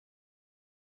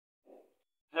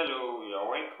Hello, you are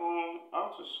welcome.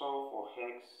 How to solve for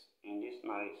x in this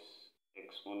nice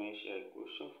exponential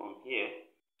equation. From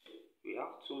here, we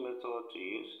have two methods to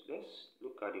use. Let's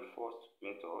look at the first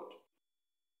method.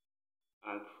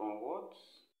 And from what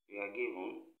we are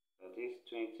given, that is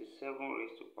 27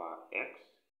 raised to power x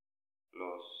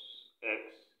plus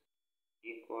x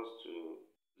equals to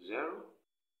 0.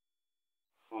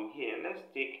 From here, let's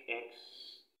take x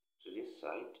to this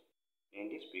side. And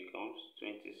this becomes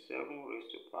 27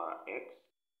 raised to power x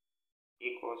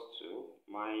equals to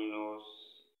minus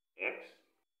x.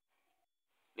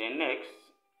 Then next,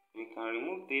 we can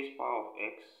remove this power of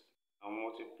x and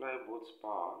multiply both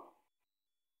power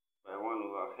by 1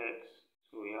 over x.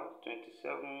 So we have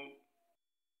 27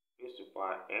 raised to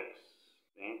power x,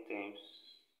 then times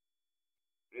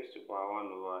raised to power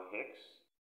 1 over x.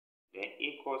 Then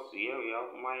equals to, here we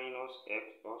have minus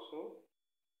x also,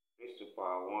 raised to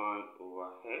power 1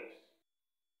 over x.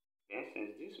 Then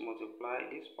since this multiply,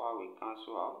 this power will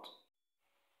cancel out.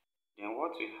 Then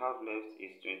what we have left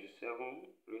is 27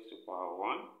 raised to power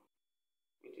 1,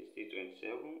 which is still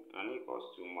 27, and equals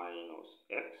to minus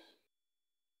x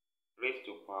raised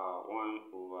to power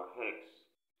 1 over x.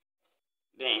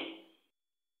 Then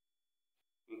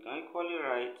we can equally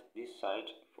write this side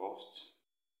first.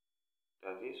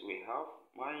 That is, we have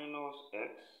minus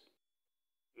x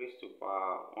raised to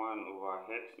power 1 over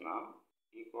x now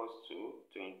equals to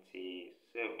 27.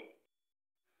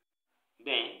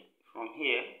 Then from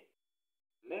here,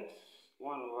 let 1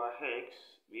 over x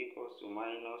be equals to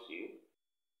minus u.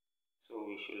 So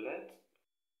we should let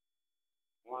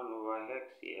 1 over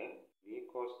x here be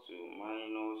equals to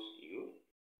minus u.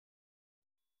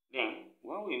 Then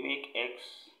when we make x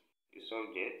the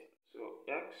subject, so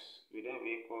x will then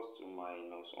be equals to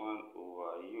minus 1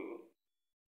 over u.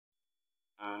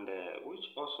 And which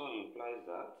also implies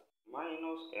that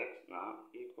minus x now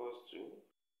equals to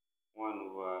 1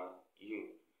 over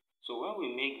u. So when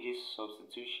we make this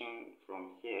substitution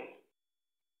from here,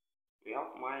 we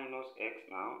have minus x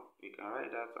now. We can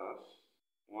write that as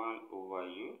 1 over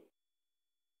u.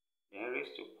 Then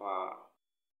raised to power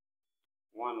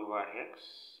 1 over x.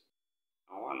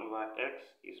 And 1 over x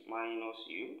is minus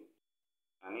u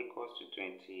and equals to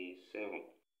 27.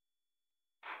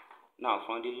 Now,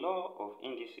 from the law of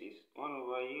indices, 1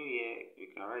 over u here, we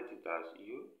can write it as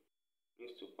u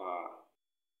raised to power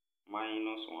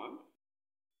minus 1,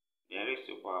 then raised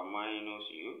to power minus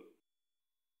u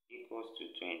equals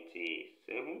to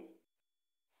 27.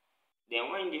 Then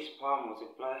when this power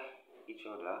multiply each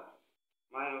other,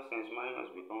 minus times minus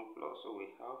become plus. So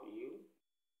we have u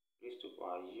raised to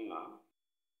power u now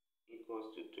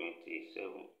equals to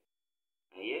 27.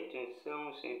 And here 27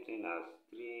 same thing as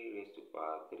 3 raised to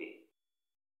power 3.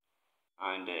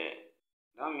 And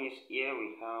that means here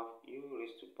we have u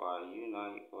raised to power u now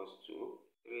equals to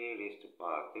 3 raised to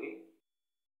power 3.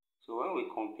 So when we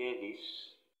compare this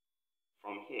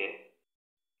from here,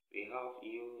 we have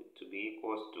u to be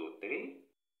equals to 3.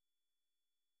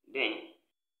 Then,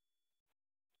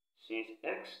 since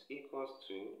x equals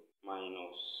to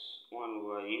minus 1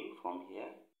 over u from here,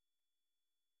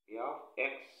 we have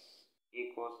x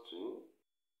equals to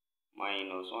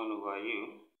minus 1 over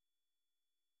u.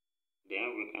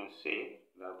 Then we can say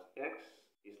that x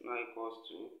is now equals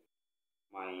to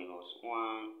minus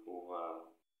 1 over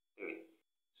 3.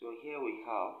 So here we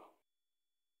have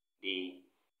the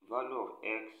value of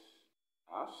x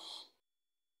as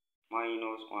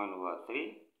minus 1 over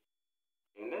 3.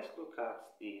 And let's look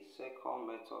at the second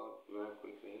method very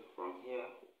quickly from here.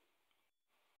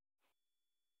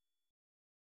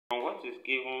 From what is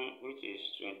given, which is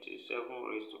 27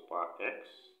 raised to power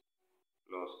x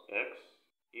plus x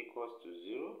equals to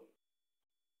 0.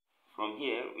 From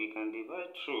here, we can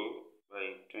divide through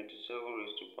by 27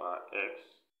 raised to power x,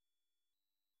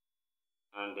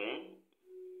 and then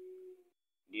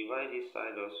divide this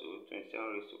side also, 27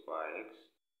 raised to power x.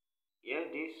 Here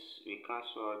this we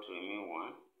cancel out to remain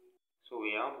 1. So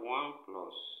we have 1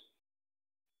 plus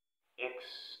x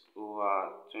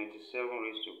over 27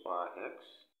 raised to power x,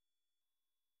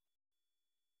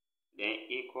 then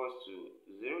equals to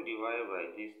 0 divided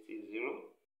by this is 0.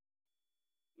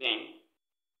 Then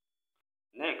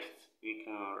next we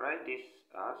can write this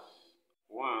as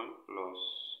 1 plus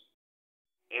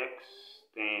x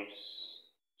times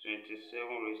 27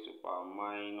 raised to power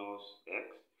minus x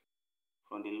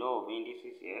from the law of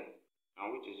indices here,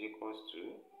 and which is equals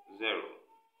to 0.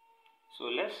 So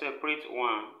let's separate 1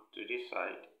 to this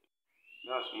side.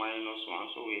 That's minus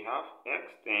 1. So we have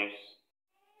x times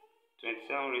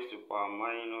 27 raised to power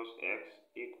minus x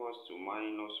equals to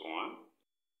minus 1.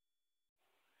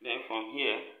 Then from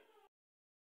here,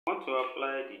 we want to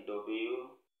apply the w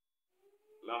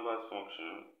Lambert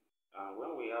function, and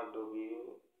when we have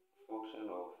W function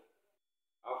of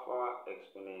alpha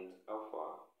exponent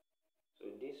alpha, so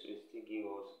this will still give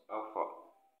us alpha.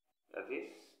 That is,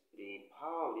 the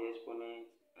power of the exponent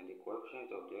and the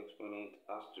coefficient of the exponent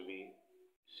has to be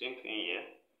same thing here.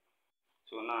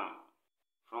 So now,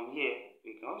 from here,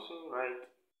 we can also write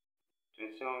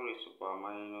 27 raised to power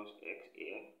minus x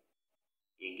here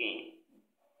again,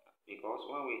 because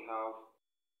when we have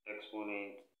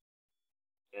exponent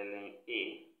ln a,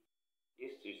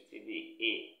 this will still be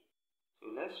a.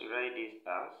 So let's write this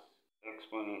as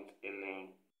exponent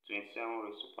ln 27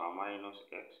 raised to power minus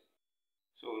x.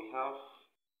 So we have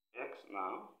x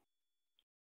now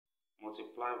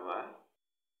multiplied by,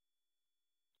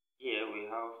 here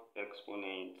we have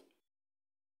exponent.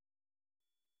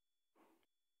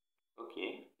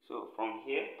 Okay, so from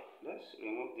here, let's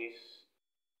remove this.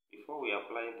 Before we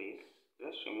apply this,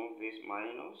 let's remove this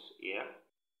minus here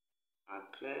and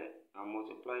clear and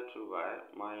multiply through by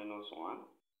minus 1.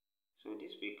 So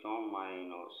this becomes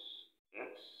minus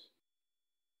x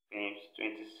times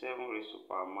 27 raised to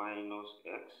power minus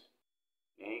x,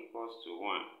 then equals to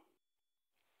 1.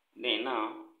 Then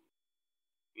now,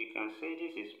 we can say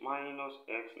this is minus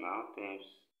x now times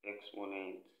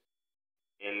exponent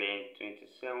ln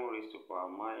 27 raised to power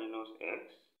minus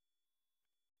x,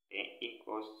 then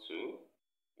equals to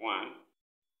 1.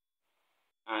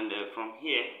 And from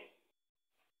here,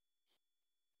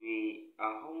 we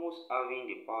are almost having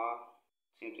the power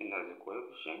same thing as the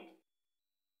coefficient.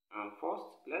 And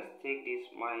first, let's take this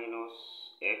minus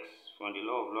x from the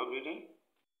law of logarithm.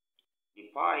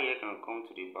 The power here can come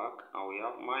to the back, and we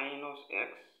have minus x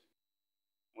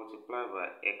multiplied by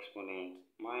exponent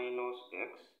minus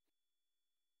x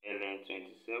ln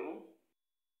 27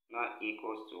 now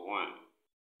equals to 1.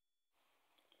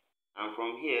 And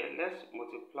from here, let's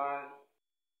multiply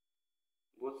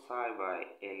both sides by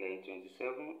ln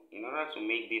 27 in order to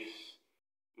make this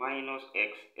minus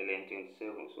x ln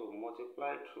 27. So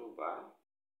multiply through by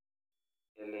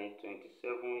ln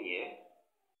 27 here.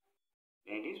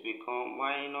 Then this becomes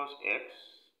minus x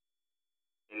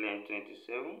ln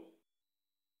 27.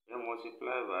 Then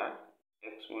multiply by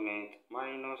exponent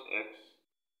minus x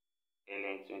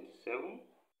ln 27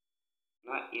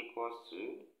 now equals to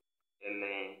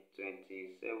ln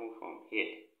 27 from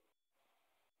here.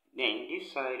 Then this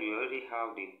side we already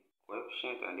have the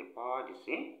coefficient and the power the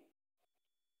same.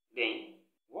 Then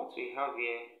what we have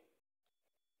here,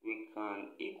 we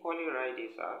can equally write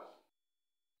this as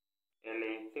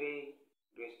ln 3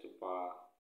 raised to power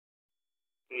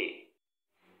 3.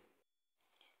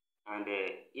 And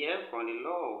here from the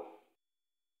law of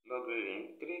logarithm,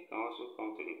 3 can also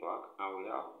come to the back, and we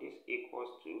have this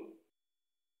equals to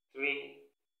 3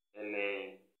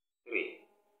 ln 3.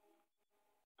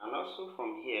 And also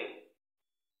from here,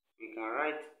 we can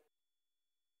write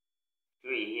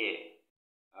 3 here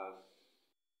as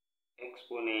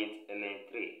exponent ln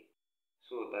 3.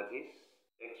 So that is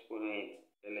exponent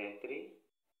ln 3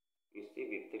 will still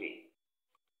be 3.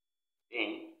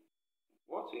 Then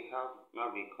what we have now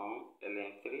become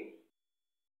ln 3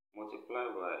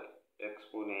 multiplied by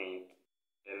exponent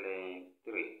ln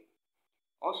 3.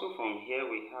 Also from here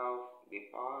we have the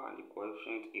power and the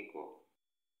coefficient equal.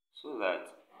 So that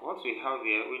what we have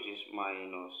here, which is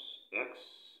minus x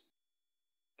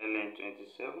ln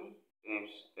 27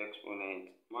 times exponent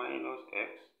minus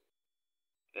x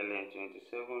ln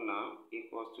 27 now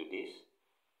equals to this.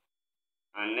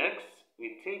 And next,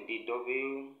 we take the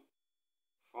w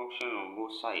function on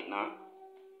both sides now.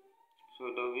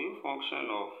 So w function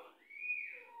of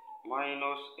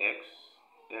minus x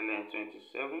ln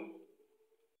 27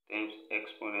 times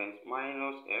exponent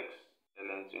minus x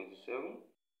ln 27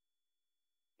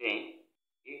 then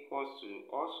equals to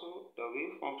also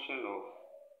w function of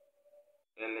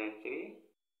ln 3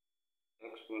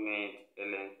 exponent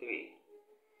ln 3.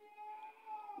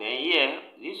 Then here,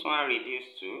 this one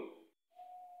reduced to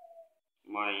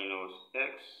minus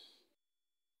x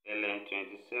ln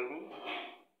 27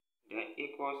 then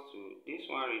equals to this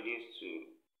one reduced to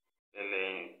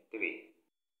ln 3.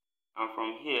 And from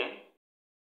here,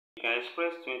 we can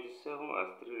express 27 as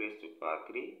 3 raised to power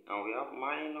 3, and we have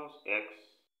minus x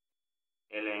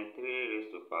ln 3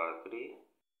 raised to power 3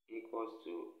 equals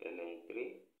to ln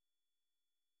 3.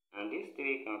 And this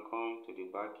 3 can come to the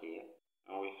back here,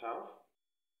 and we have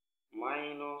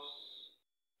minus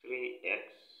 3x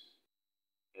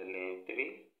ln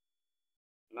 3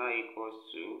 now equals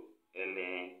to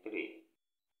ln 3.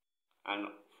 And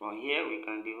from here, we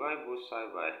can divide both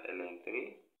sides by ln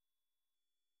 3.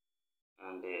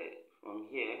 And from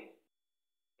here,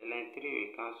 ln 3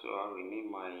 will cancel out,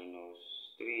 remain minus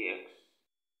 3x.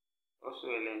 Also So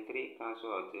ln 3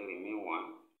 cancel out, there remain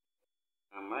 1.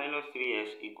 And minus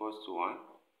 3x equals to 1.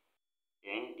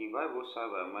 Then divide both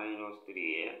sides by minus 3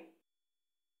 here.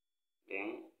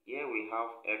 Then here we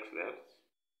have x left,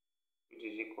 which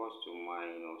is equals to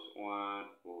minus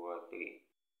 1 over 3.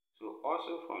 So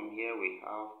also from here we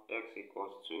have x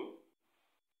equals to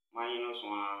minus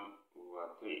 1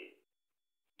 over 3.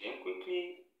 Then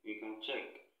quickly we can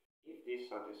check if this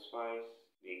satisfies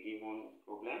the given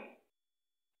problem.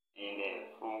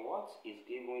 And from what is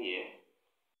given here,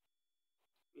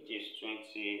 which is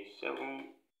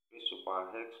 27 raised to power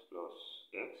x plus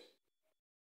x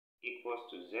equals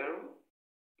to 0,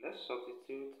 let's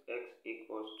substitute x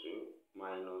equals to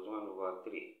minus 1 over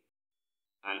 3.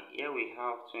 And here we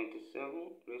have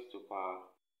 27 raised to power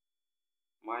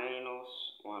minus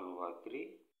 1 over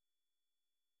 3.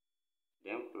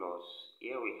 Then plus,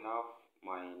 here we have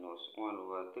minus 1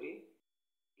 over 3.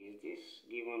 Is this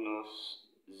giving us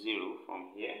 0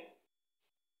 from here?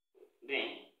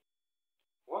 Then,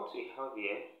 what we have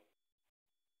here,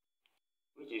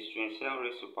 which is 27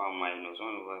 raised to power minus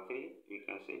 1 over 3, we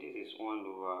can say this is 1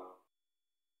 over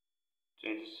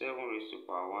 27 raised to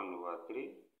power 1 over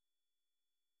 3.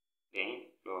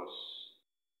 Then plus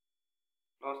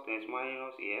times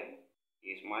minus here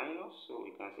is minus, so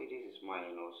we can say this is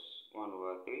minus 1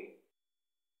 over 3.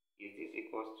 Is this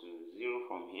equals to 0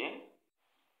 from here?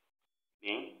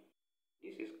 Then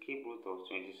this is cube root of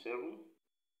 27,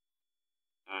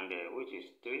 and which is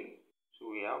 3.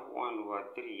 So we have 1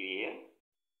 over 3 here.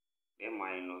 Then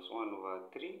minus 1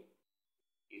 over 3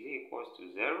 is equals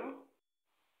to 0.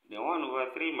 Then 1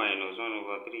 over 3 minus 1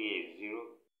 over 3 is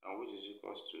 0, and which is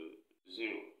equals to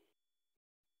 0.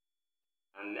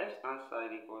 And left hand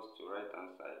side equals to right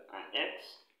hand side. And x,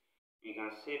 we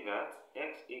can say that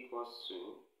x equals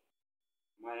to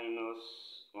minus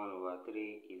 1 over 3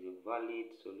 is a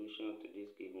valid solution to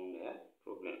this given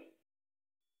problem.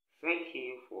 Thank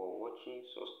you for watching.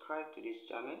 Subscribe to this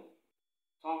channel.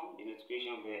 Turn the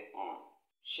notification bell on.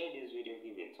 Share this video,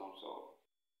 give a thumbs up.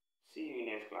 See you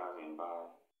in next class and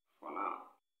bye for now.